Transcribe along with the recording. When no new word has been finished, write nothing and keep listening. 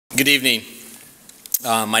Good evening.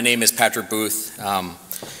 My name is Patrick Booth.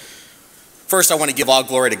 First, I want to give all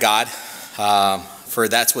glory to God, for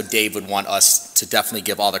that's what Dave would want us to definitely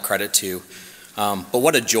give all the credit to. But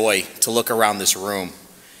what a joy to look around this room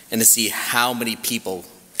and to see how many people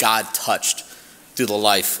God touched through the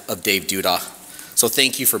life of Dave Duda. So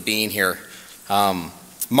thank you for being here.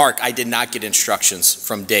 Mark, I did not get instructions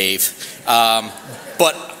from Dave,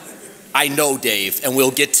 but I know Dave, and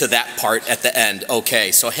we'll get to that part at the end.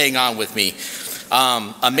 Okay, so hang on with me.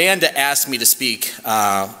 Amanda asked me to speak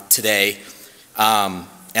today, and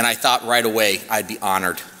I thought right away I'd be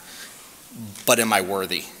honored. But am I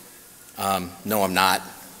worthy? No, I'm not.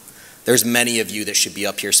 There's many of you that should be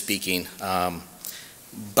up here speaking,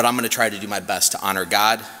 but I'm going to try to do my best to honor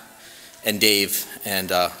God and Dave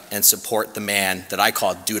and support the man that I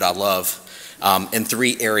call Duda Love in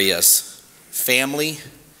three areas: family,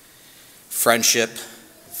 friendship,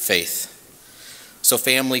 faith. So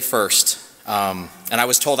family first. And I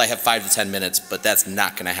was told I have 5 to 10 minutes, but that's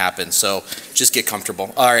not going to happen. So just get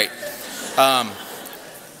comfortable. All right.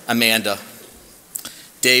 Amanda,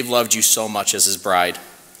 Dave loved you so much as his bride.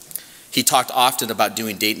 He talked often about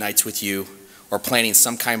doing date nights with you or planning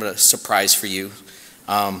some kind of a surprise for you.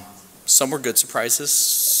 Some were good surprises.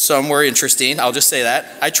 Some were interesting. I'll just say that.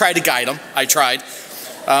 I tried to guide them. I tried.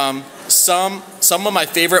 Some of my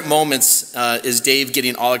favorite moments is Dave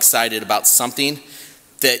getting all excited about something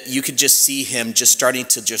that you could just see him just starting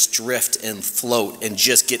to just drift and float and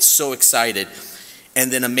just get so excited.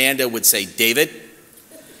 And then Amanda would say, "David,"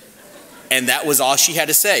 and that was all she had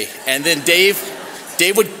to say. And then Dave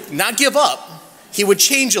would not give up. He would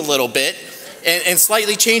change a little bit and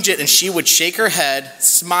slightly change it, and she would shake her head,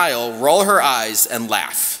 smile, roll her eyes, and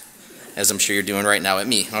laugh, as I'm sure you're doing right now at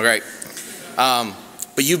me. All right.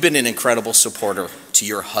 But you've been an incredible supporter to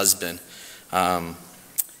your husband.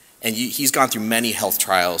 And he's gone through many health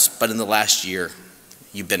trials, but in the last year,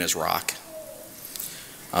 you've been his rock.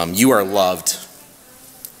 You are loved,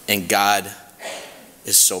 and God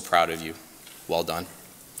is so proud of you. Well done.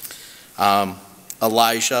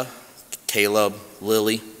 Elijah, Caleb,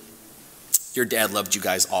 Lily, your dad loved you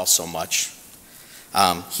guys all so much.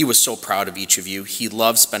 He was so proud of each of you. He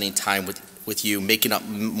loved spending time with you, making up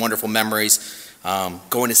wonderful memories.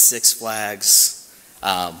 Going to Six Flags,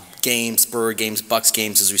 games, Brewer games, Bucks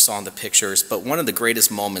games, as we saw in the pictures. But one of the greatest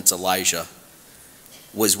moments, Elijah,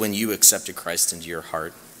 was when you accepted Christ into your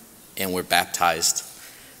heart and were baptized.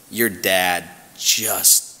 Your dad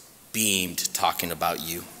just beamed talking about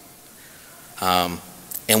you.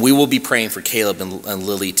 And we will be praying for Caleb and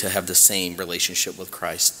Lily to have the same relationship with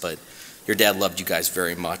Christ. But your dad loved you guys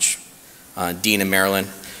very much. Dean and Marilyn,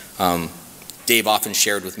 Dave often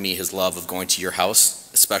shared with me his love of going to your house,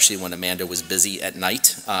 especially when Amanda was busy at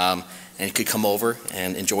night, and could come over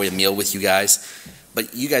and enjoy a meal with you guys.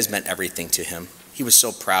 But you guys meant everything to him. He was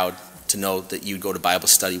so proud to know that you'd go to Bible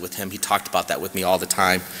study with him. He talked about that with me all the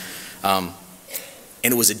time. And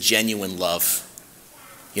it was a genuine love.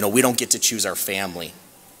 You know, we don't get to choose our family,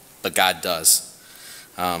 but God does.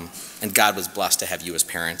 And God was blessed to have you as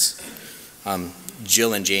parents.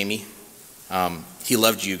 Jill and Jamie, he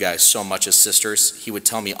loved you guys so much as sisters. He would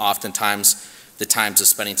tell me oftentimes the times of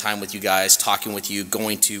spending time with you guys, talking with you,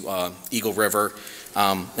 going to Eagle River.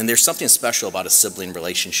 And there's something special about a sibling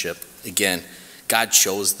relationship. Again, God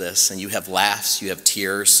chose this, and you have laughs, you have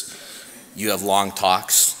tears, you have long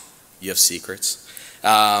talks, you have secrets.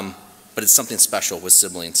 But it's something special with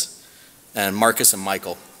siblings. And Marcus and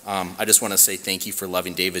Michael, I just want to say thank you for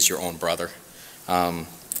loving Dave as your own brother.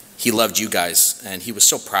 He loved you guys, and he was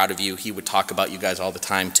so proud of you. He would talk about you guys all the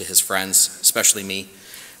time to his friends, especially me.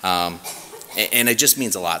 And it just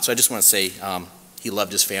means a lot. So I just want to say he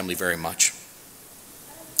loved his family very much.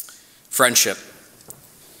 Friendship.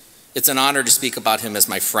 It's an honor to speak about him as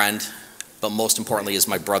my friend, but most importantly as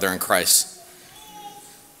my brother in Christ.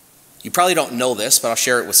 You probably don't know this, but I'll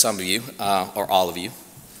share it with some of you, or all of you.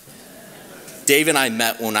 Dave and I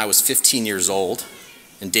met when I was 15 years old,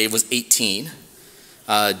 and Dave was 18.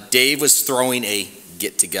 Dave was throwing a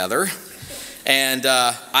get-together, and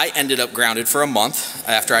I ended up grounded for a month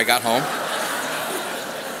after I got home.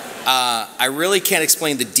 I really can't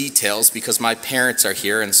explain the details because my parents are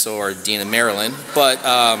here, and so are Dean and Marilyn, but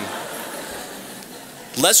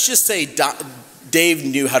let's just say Dave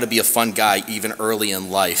knew how to be a fun guy even early in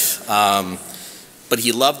life. But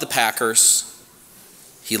he loved the Packers.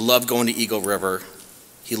 He loved going to Eagle River.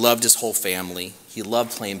 He loved his whole family. He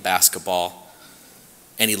loved playing basketball.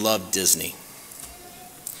 And he loved Disney.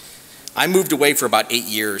 I moved away for about 8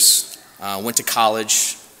 years, went to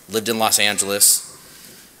college, lived in Los Angeles.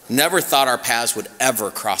 Never thought our paths would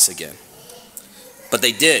ever cross again. But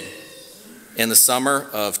they did. in the summer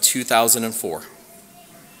of 2004.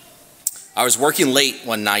 I was working late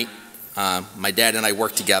one night. My dad and I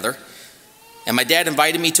worked together, and my dad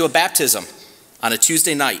invited me to a baptism on a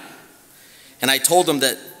Tuesday night. And I told him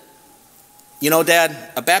that, you know,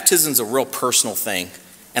 Dad, a baptism is a real personal thing,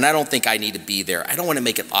 and I don't think I need to be there. I don't want to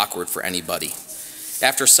make it awkward for anybody.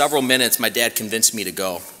 After several minutes, my dad convinced me to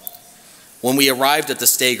go. When we arrived at the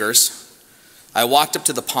Stagers, I walked up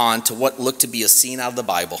to the pond to what looked to be a scene out of the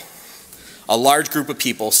Bible. A large group of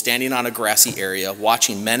people standing on a grassy area,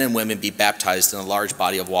 watching men and women be baptized in a large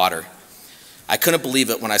body of water. I couldn't believe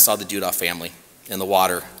it when I saw the Duda family in the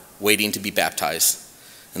water, waiting to be baptized.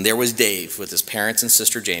 And there was Dave with his parents and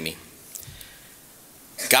sister Jamie.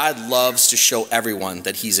 God loves to show everyone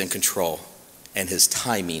that he's in control, and his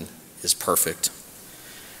timing is perfect.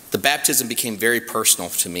 The baptism became very personal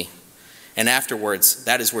to me. And afterwards,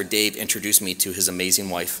 that is where Dave introduced me to his amazing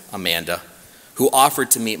wife, Amanda, who offered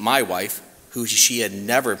to meet my wife, who she had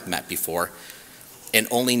never met before and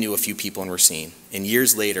only knew a few people in Racine. And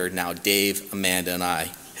years later, now Dave, Amanda, and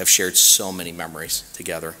I have shared so many memories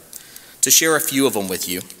together. To share a few of them with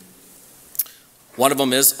you, one of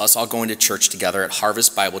them is us all going to church together at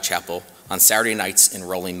Harvest Bible Chapel on Saturday nights in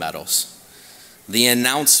Rolling Meadows. The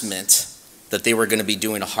announcement that they were going to be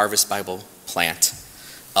doing a Harvest Bible plant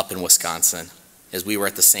up in Wisconsin, as we were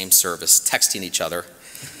at the same service, texting each other,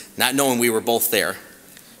 not knowing we were both there,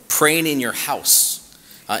 praying in your house,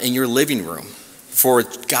 in your living room, for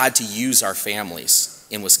God to use our families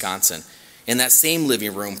in Wisconsin. In that same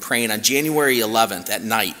living room, praying on January 11th at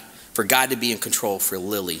night for God to be in control for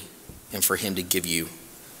Lily and for him to give you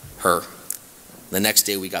her. The next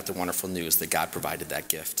day we got the wonderful news that God provided that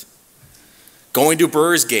gift. Going to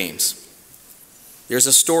Brewers games. There's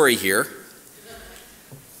a story here.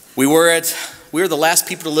 We were the last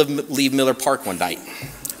people to leave Miller Park one night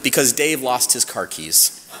because Dave lost his car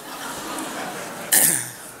keys.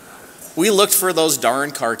 We looked for those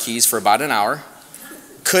darn car keys for about an hour,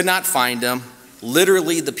 could not find them.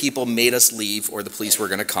 Literally, the people made us leave, or the police were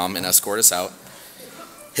going to come and escort us out.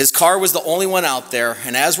 His car was the only one out there,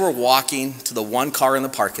 and as we're walking to the one car in the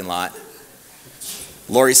parking lot,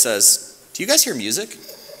 Lori says, "Do you guys hear music?"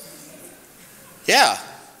 "Yeah."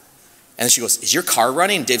 And she goes, "Is your car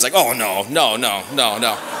running?" Dave's like, "Oh, no.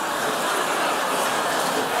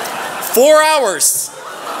 4 hours.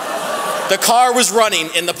 The car was running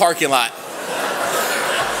in the parking lot.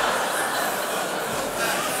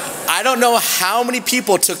 I don't know how many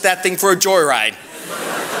people took that thing for a joyride,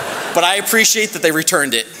 but I appreciate that they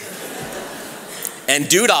returned it. And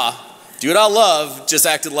Duda Love just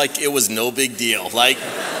acted like it was no big deal. Like,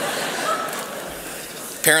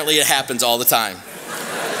 apparently it happens all the time.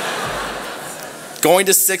 Going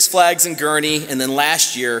to Six Flags in Gurnee, and then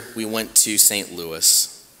last year we went to St. Louis.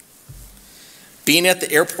 Being at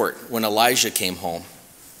the airport when Elijah came home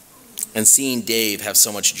and seeing Dave have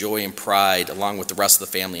so much joy and pride along with the rest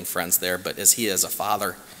of the family and friends there, but as he as a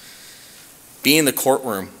father. Being in the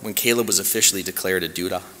courtroom when Caleb was officially declared a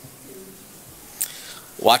Duda.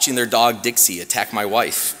 Watching their dog Dixie attack my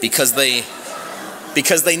wife because they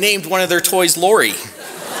named one of their toys Lori.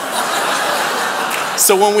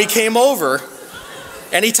 So when we came over,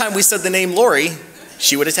 anytime we said the name Lori,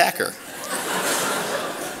 she would attack her.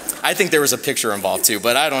 I think there was a picture involved too,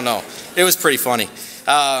 but I don't know. It was pretty funny.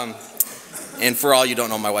 And for all you don't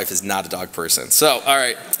know, my wife is not a dog person. So, all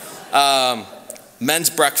right.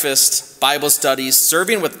 Men's breakfast, Bible studies,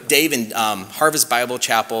 serving with Dave in Harvest Bible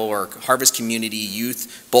Chapel or Harvest Community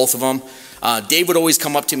Youth, both of them. Dave would always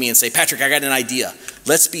come up to me and say, "Patrick, I got an idea.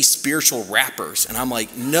 Let's be spiritual rappers." And I'm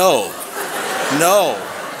like, no.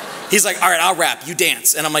 He's like, "All right, I'll rap, you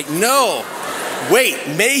dance." And I'm like, no, wait,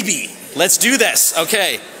 maybe. Let's do this,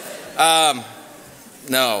 okay.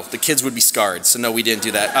 No, the kids would be scarred, so no, we didn't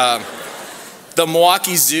do that. The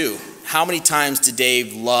Milwaukee Zoo. How many times did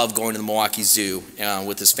Dave love going to the Milwaukee Zoo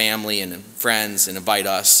with his family and friends and invite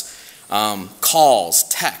us? Calls,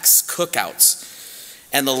 texts, cookouts.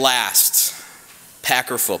 And the last,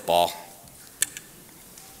 Packer football.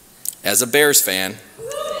 As a Bears fan,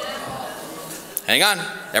 hang on,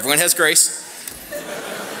 everyone has grace.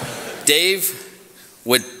 Dave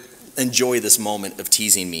would enjoy this moment of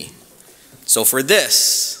teasing me. So for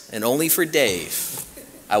this, and only for Dave,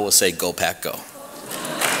 I will say, go Pack, go.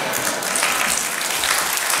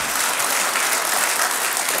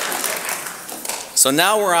 So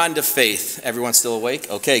now we're on to faith. Everyone still awake?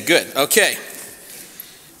 Okay, good. Okay.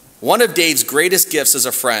 One of Dave's greatest gifts as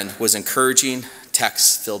a friend was encouraging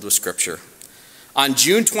texts filled with scripture. On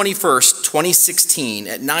June 21st, 2016,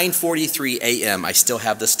 at 9:43 a.m., I still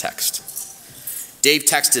have this text. Dave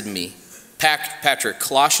texted me, "Patrick,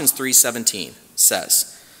 Colossians 3:17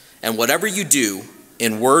 says, And whatever you do,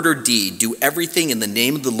 in word or deed, do everything in the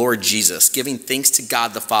name of the Lord Jesus, giving thanks to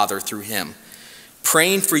God the Father through him.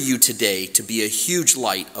 Praying for you today to be a huge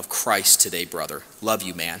light of Christ today, brother. Love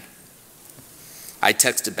you, man. I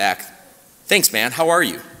texted back, thanks, man. How are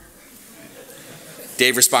you?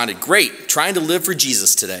 Dave responded, great. Trying to live for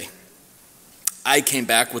Jesus today. I came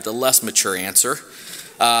back with a less mature answer,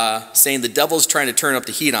 saying the devil's trying to turn up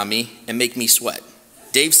the heat on me and make me sweat.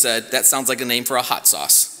 Dave said, that sounds like a name for a hot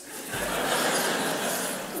sauce.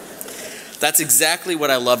 That's exactly what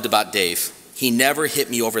I loved about Dave. He never hit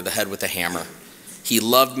me over the head with a hammer. He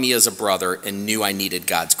loved me as a brother and knew I needed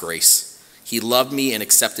God's grace. He loved me and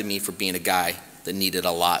accepted me for being a guy that needed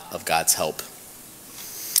a lot of God's help.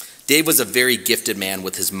 Dave was a very gifted man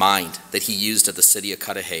with his mind that he used at the city of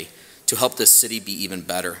Cudahy to help this city be even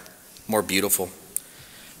better, more beautiful.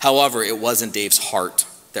 However, it wasn't Dave's heart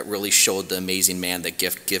that really showed the amazing man that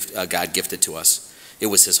God gifted to us. It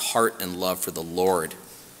was his heart and love for the Lord,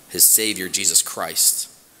 his Savior, Jesus Christ.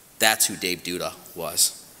 That's who Dave Duda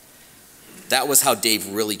was. That was how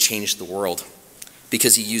Dave really changed the world,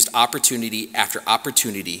 because he used opportunity after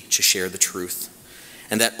opportunity to share the truth.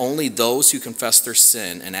 And that only those who confess their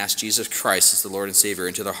sin and ask Jesus Christ as the Lord and Savior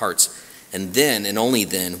into their hearts, and then and only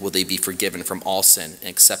then will they be forgiven from all sin and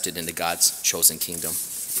accepted into God's chosen kingdom.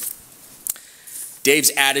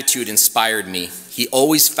 Dave's attitude inspired me. He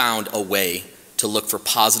always found a way to look for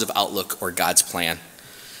positive outlook or God's plan.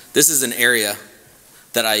 This is an area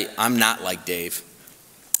that I'm not like Dave,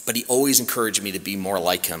 but he always encouraged me to be more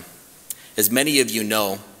like him. As many of you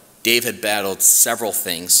know, Dave had battled several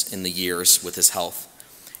things in the years with his health,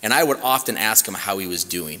 and I would often ask him how he was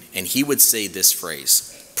doing, and he would say this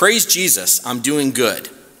phrase, praise Jesus, I'm doing good.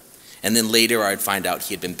 And then later I'd find out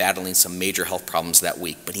he had been battling some major health problems that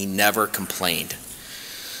week, but he never complained.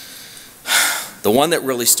 The one that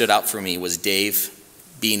really stood out for me was Dave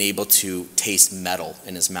being able to taste metal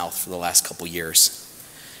in his mouth for the last couple years.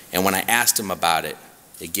 And when I asked him about it,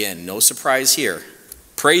 again, no surprise here,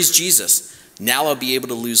 praise Jesus, now I'll be able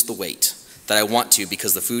to lose the weight that I want to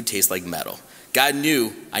because the food tastes like metal. God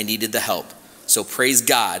knew I needed the help, so praise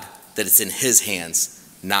God that it's in his hands,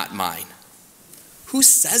 not mine. Who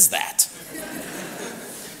says that?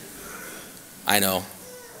 I know,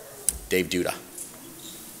 Dave Duda.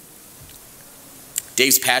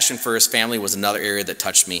 Dave's passion for his family was another area that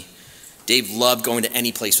touched me. Dave loved going to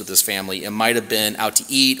any place with his family. It might have been out to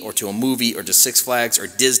eat or to a movie or to Six Flags or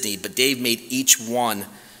Disney, but Dave made each one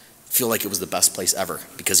feel like it was the best place ever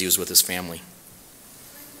because he was with his family.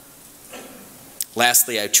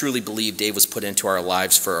 Lastly, I truly believe Dave was put into our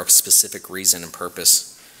lives for a specific reason and purpose.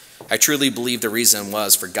 I truly believe the reason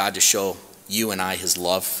was for God to show you and I his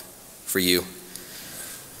love for you.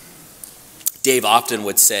 Dave often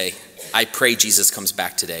would say, I pray Jesus comes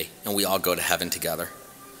back today and we all go to heaven together.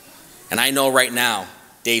 And I know right now,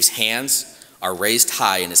 Dave's hands are raised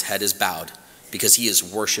high and his head is bowed because he is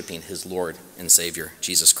worshiping his Lord and Savior,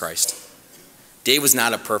 Jesus Christ. Dave was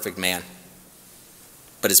not a perfect man,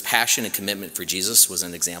 but his passion and commitment for Jesus was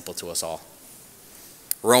an example to us all.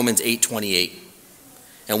 Romans 8:28,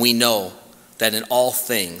 and we know that in all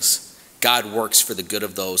things, God works for the good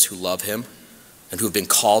of those who love him and who have been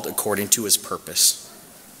called according to his purpose.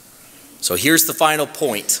 So here's the final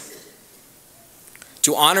point.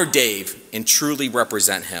 To honor Dave and truly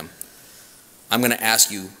represent him, I'm going to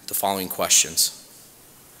ask you the following questions.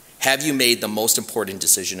 Have you made the most important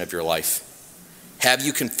decision of your life? Have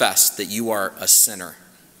you confessed that you are a sinner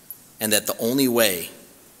and that the only way,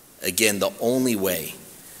 again, the only way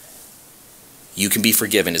you can be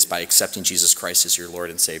forgiven is by accepting Jesus Christ as your Lord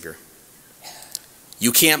and Savior?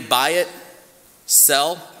 You can't buy it,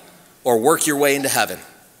 sell, or work your way into heaven.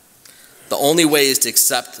 The only way is to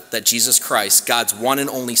accept that Jesus Christ, God's one and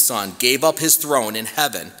only Son, gave up his throne in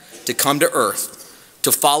heaven to come to earth,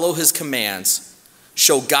 to follow his commands,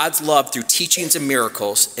 show God's love through teachings and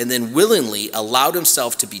miracles, and then willingly allowed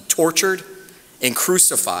himself to be tortured and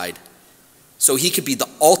crucified so he could be the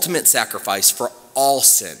ultimate sacrifice for all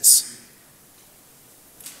sins.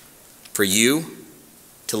 For you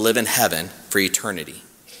to live in heaven for eternity.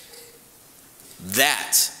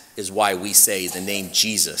 That is why we say the name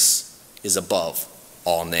Jesus is above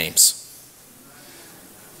all names.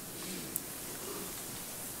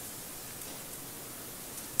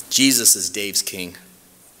 Jesus is Dave's king.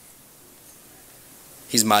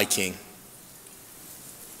 He's my king.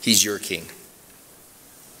 He's your king.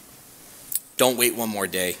 Don't wait one more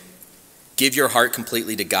day. Give your heart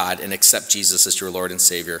completely to God and accept Jesus as your Lord and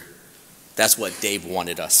Savior. That's what Dave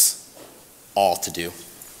wanted us all to do.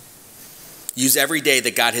 Use every day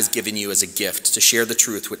that God has given you as a gift to share the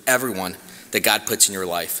truth with everyone that God puts in your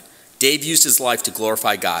life. Dave used his life to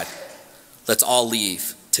glorify God. Let's all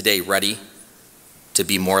leave today ready to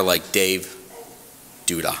be more like Dave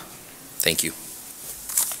Duda. Thank you.